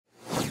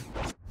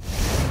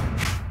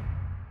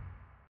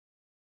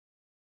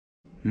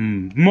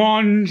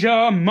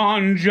Manja,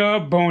 manja,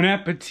 bon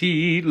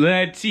appetit,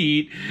 let's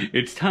eat.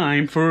 It's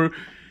time for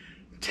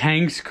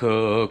Tanks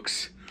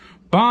Cooks.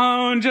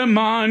 Manja,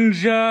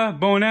 manja,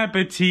 bon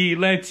appetit,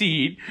 let's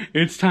eat.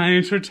 It's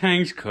time for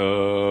Tanks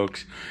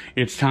Cooks.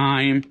 It's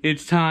time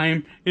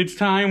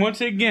once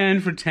again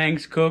for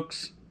Tanks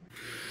Cooks.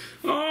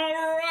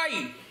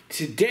 Alright,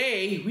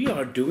 today we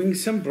are doing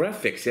some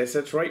Brefexit. Yes,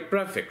 that's right,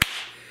 Brefexit.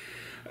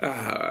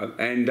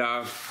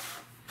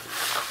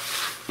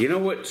 You know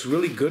what's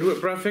really good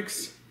with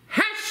Brefexit?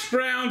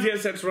 Hashbrowns!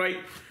 Yes, that's right.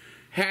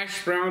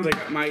 Hashbrowns. I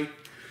got my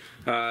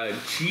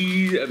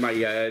cheese, my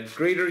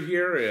grater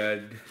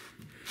here.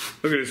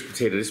 Look at this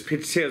potato. This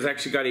potato's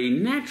actually got a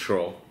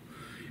natural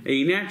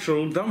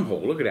dumb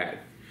hole. Look at that.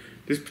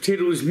 This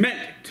potato is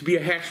meant to be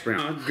a hashbrown.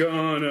 Not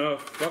gonna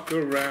fuck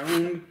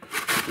around.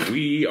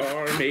 We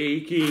are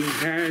making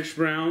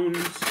hashbrowns.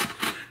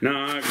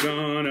 Not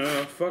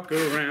gonna fuck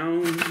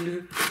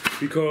around.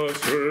 Because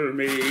we're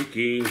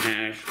making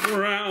hash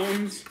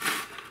browns.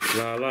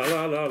 La la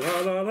la la la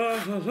la la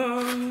la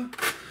la.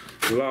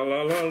 La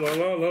la la la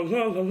la la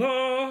la la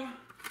la.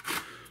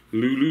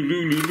 Loo loo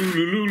loo loo loo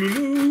loo loo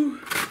loo.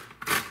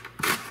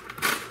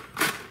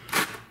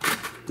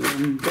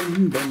 Bum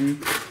bum bum.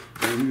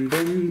 Bum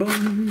bum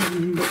bum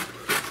bum bum.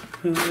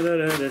 Da da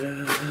da da.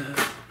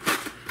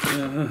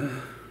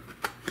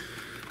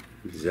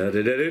 Da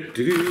da da da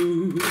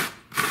do.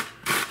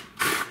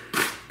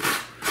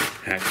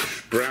 Hash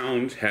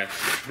browns,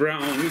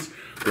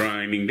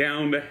 grinding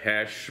down to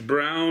hash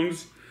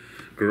browns,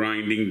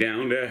 grinding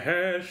down to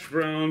hash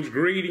browns,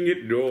 grating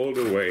it all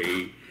the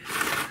way.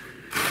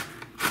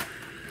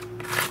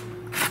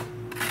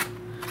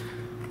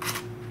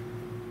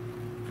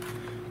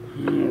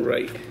 All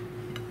right,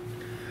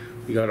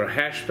 we got our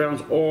hash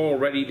browns all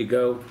ready to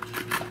go.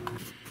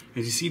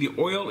 As you see, the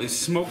oil is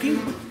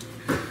smoking.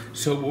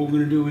 So what we're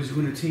gonna do is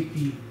we're gonna take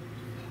the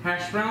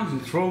hash browns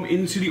and throw them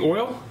into the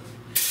oil.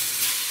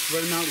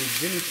 Spread them out as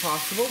thin as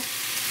possible.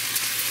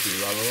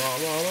 La la la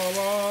la la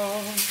la.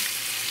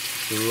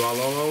 La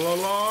la la la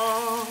la.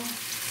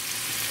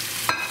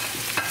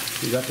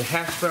 We got the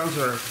hash browns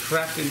that are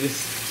trapped in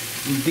this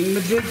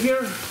thingamajig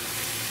here.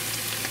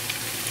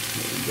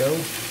 There we go.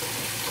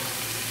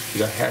 We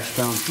got hash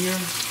browns here.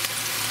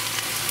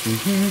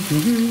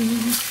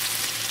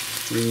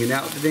 Bringing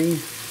out the thing.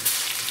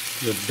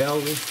 The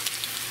bell.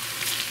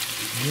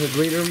 The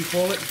grater we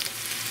call it.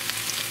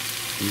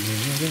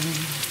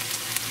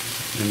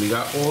 And we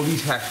got all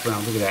these hash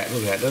browns. Look at that.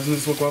 Look at that. Doesn't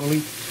this look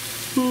lovely?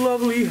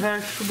 Lovely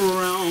hash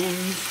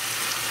browns.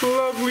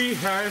 Lovely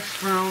hash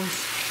browns.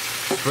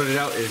 Spread it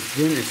out as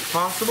thin as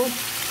possible.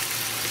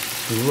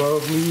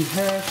 Lovely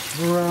hash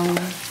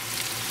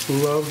browns.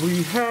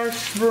 Lovely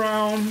hash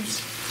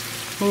browns.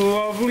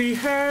 Lovely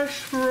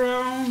hash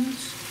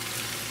browns.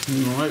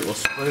 Alright, we'll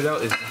spread it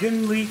out as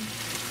thinly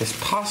as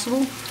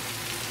possible.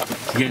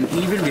 Getting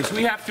even. Because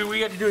what you have to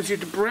do is you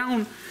have to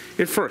brown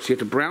it first. You have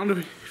to brown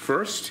it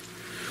first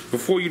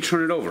before you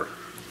turn it over.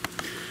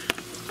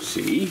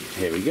 See,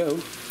 here we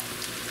go.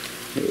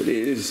 There it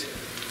is.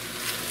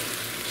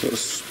 So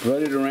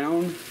spread it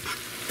around,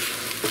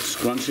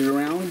 scrunch it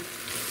around,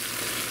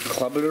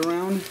 club it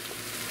around,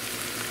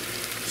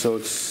 so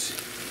it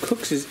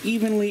cooks as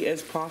evenly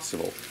as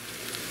possible.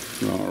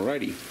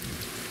 Alrighty.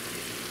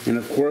 And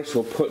of course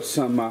we'll put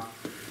some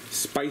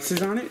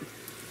spices on it.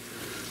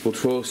 We'll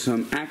throw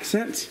some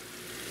accent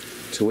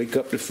to wake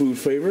up the food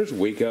flavors.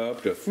 Wake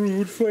up the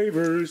food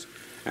flavors.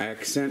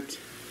 Accent.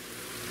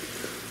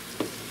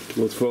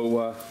 We'll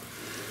throw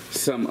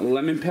some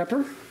lemon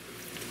pepper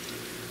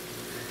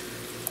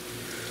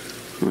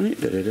on it.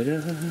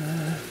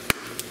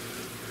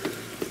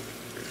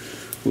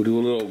 We'll do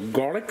a little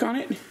garlic on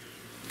it.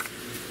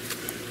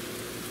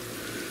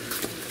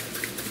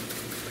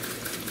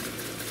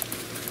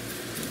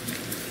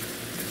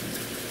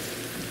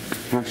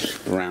 Hash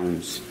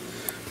browns.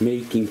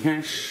 Making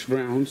hash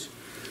browns.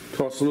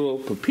 Toss a little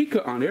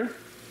paprika on there.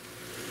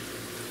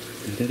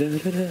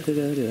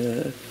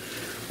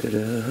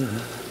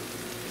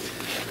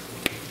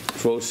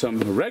 Throw some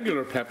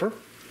regular pepper.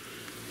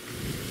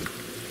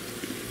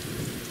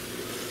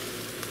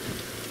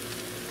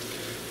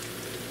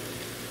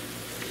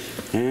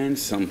 And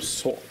some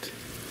salt.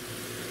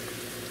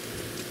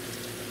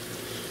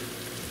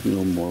 A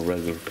little more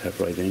regular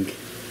pepper, I think.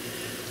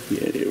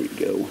 Yeah, there we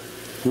go.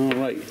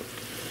 Alright.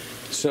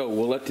 So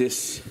we'll let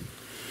this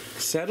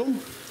settle.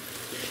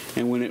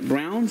 And when it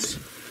browns,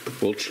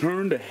 we'll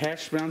turn the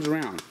hash browns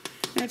around.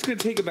 And it's going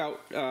to take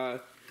about,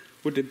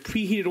 with the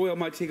preheated oil,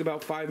 might take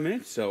about 5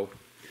 minutes. So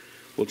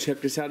we'll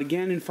check this out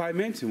again in 5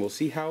 minutes and we'll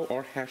see how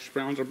our hash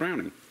browns are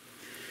browning.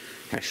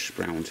 Hash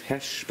browns,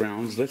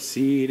 let's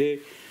see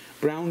it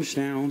browns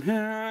down.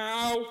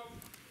 How?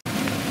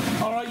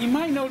 Alright, you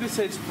might notice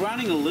that it's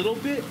browning a little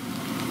bit.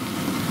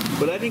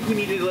 But I think we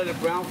need to let it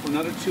brown for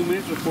another 2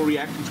 minutes before we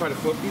actually try to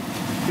flip it.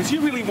 Because you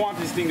really want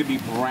this thing to be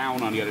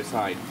brown on the other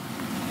side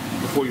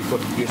before you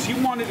flip it. Because you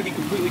want it to be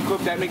completely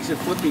cooked. That makes it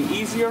flipping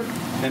easier.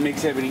 That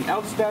makes everything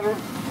else better.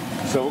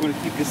 So we're going to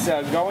keep this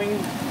going.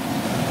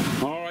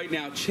 Alright,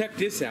 now check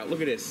this out.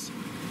 Look at this.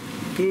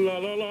 Look La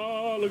la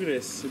la, look at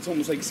this. It's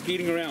almost like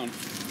skating around.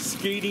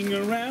 Skating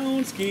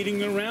around,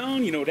 skating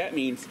around. You know what that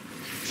means.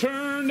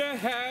 Turn the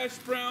hash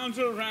browns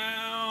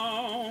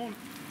around.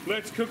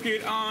 Let's cook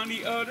it on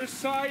the other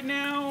side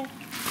now.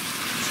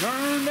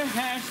 Turn the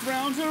hash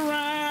browns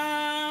around.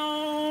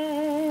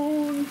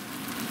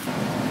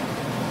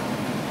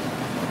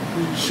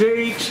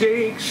 Shake,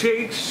 shake,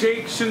 shake,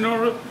 shake,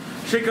 Sonora.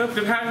 Shake up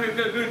the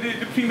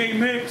pre-made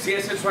mix.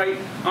 Yes, that's right.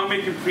 I'm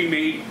making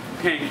pre-made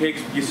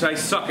pancakes because I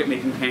suck at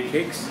making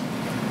pancakes.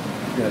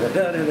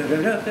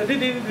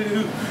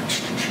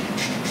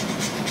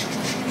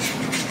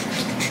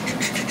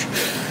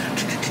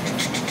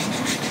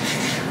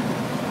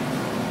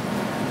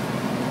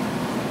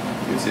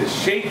 This is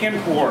shake and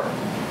pour.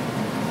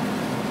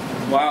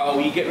 While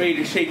we get ready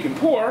to shake and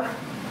pour,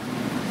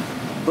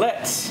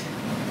 let's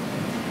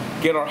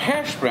get our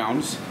hash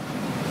browns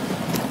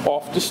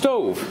off the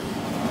stove.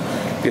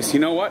 Because you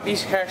know what?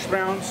 These hash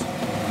browns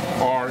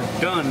are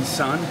done,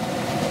 son.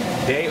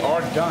 They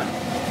are done.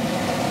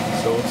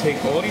 So we'll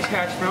take all these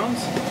hash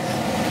browns.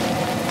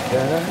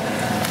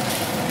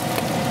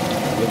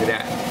 Look at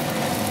that.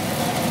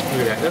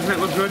 Look at that. Doesn't that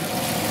look good?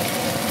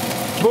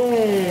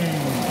 Boom!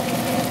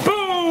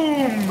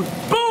 Boom!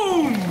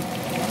 Boom!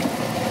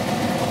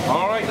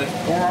 All right, let's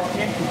pour our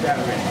pancake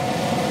batter in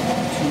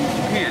to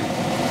the pan.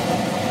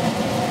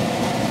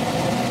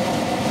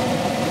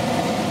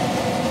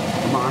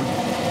 Come on.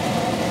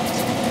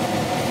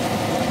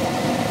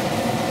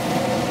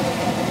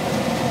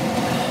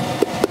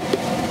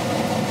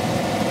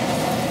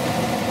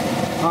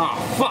 Oh,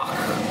 fuck.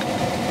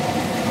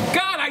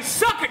 God, I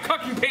suck at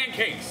cooking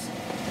pancakes.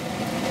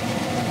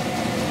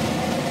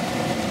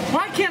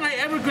 Why can't I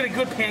ever get a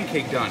good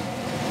pancake done?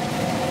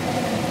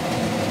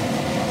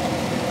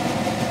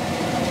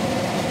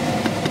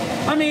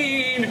 I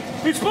mean,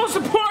 you're supposed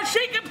to pour,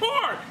 shake and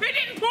pour. They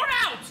didn't pour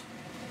out.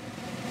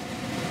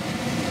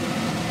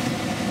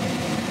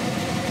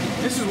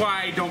 This is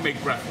why I don't make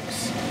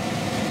breakfast.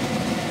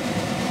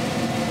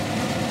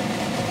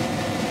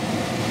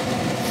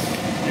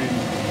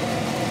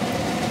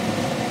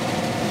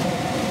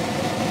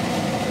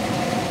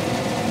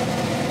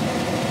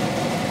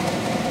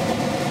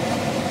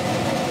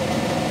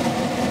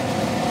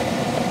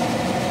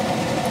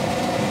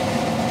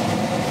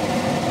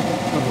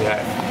 Look at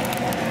that.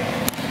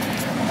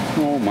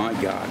 Oh my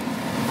God.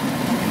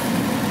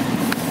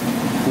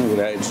 Look at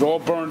that. It's all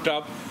burnt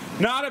up.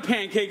 Not a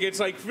pancake. It's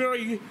like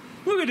very...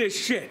 Look at this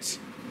shit.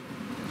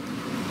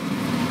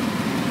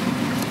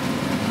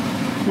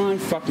 My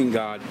fucking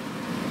God.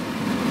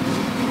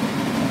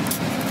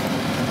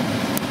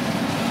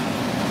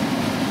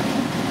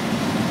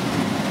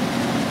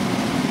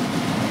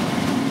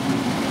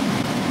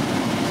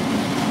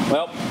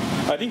 Well,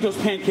 I think those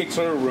pancakes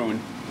are ruined.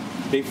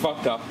 They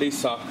fucked up. They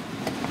suck.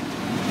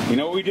 You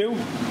know what we do?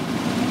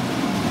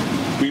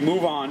 We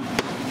move on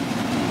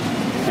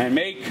and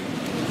make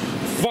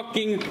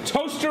fucking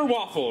toaster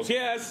waffles.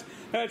 Yes,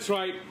 that's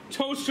right.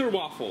 Toaster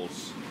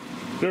waffles.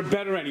 They're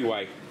better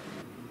anyway.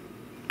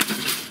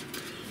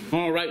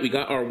 All right, we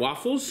got our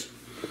waffles.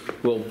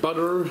 We'll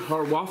butter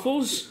our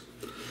waffles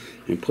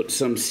and put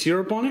some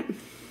syrup on it.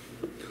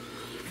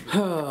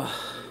 You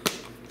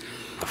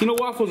know,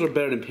 waffles are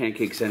better than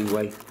pancakes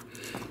anyway.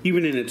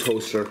 Even in a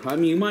toaster. I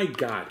mean, my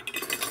God.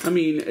 I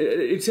mean,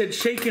 it said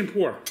shake and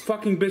pour.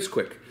 Fucking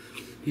Bisquick.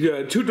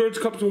 2/3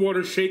 cups of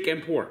water, shake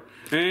and pour.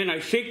 And I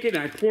shaked it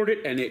and I poured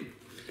it and it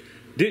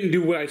didn't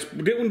do what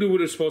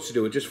it was supposed to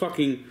do. It just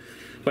fucking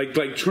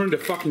like turned to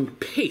fucking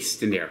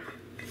paste in there.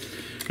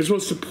 It's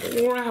supposed to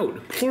pour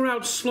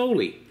out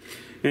slowly.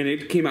 And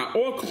it came out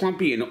all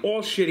clumpy and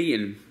all shitty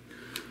and,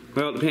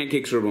 well, the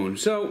pancakes are ruined.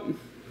 So,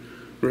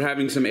 we're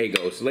having some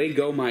Eggos. Lay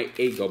go my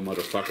Eggo,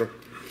 motherfucker.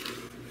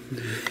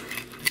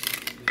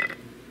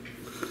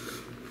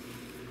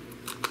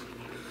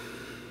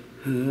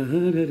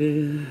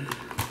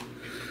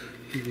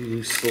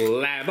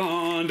 Slab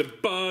on the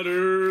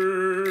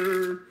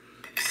butter.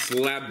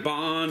 Slab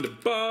on the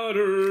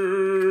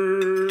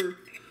butter.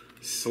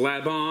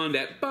 Slab on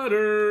that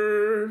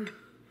butter.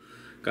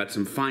 Got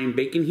some fine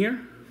bacon here.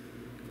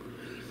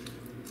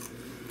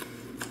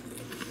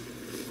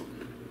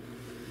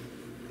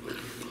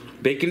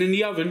 Bacon in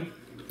the oven.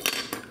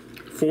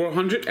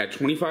 400 at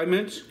 25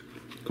 minutes.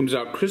 Comes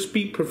out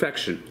crispy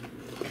perfection.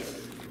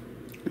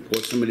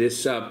 Pour some of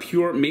this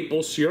pure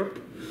maple syrup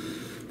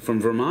from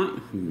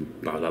Vermont.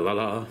 La la la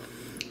la.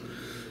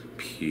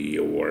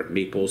 Pure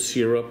maple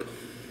syrup.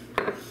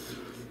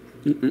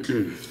 Get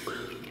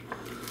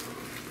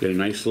a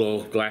nice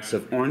little glass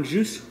of orange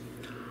juice.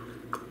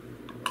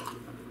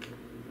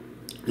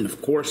 And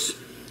of course,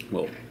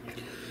 we'll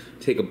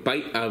take a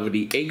bite out of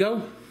the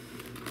Eggo.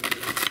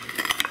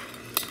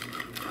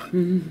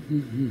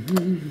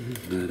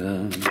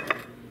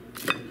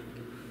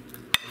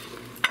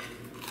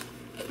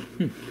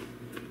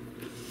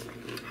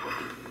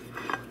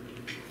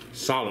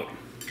 Solid.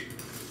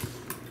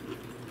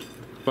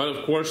 But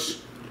of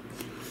course,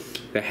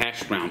 the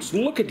hash browns.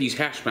 Look at these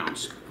hash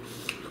browns.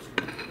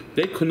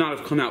 They could not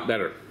have come out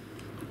better.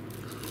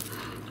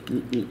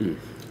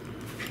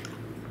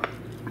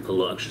 a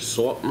little extra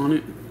salt on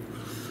it.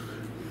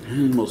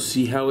 And we'll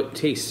see how it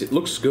tastes. It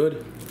looks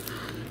good.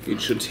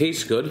 It should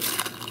taste good.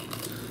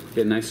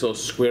 Get a nice little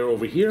square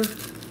over here.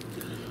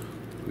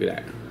 Look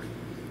at that.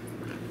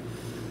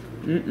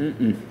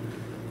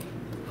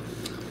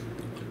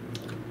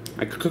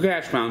 I could cook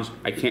hash browns.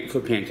 I can't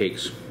cook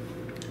pancakes.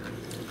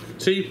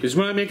 See, this is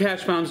when I make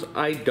hash browns.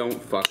 I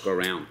don't fuck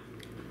around.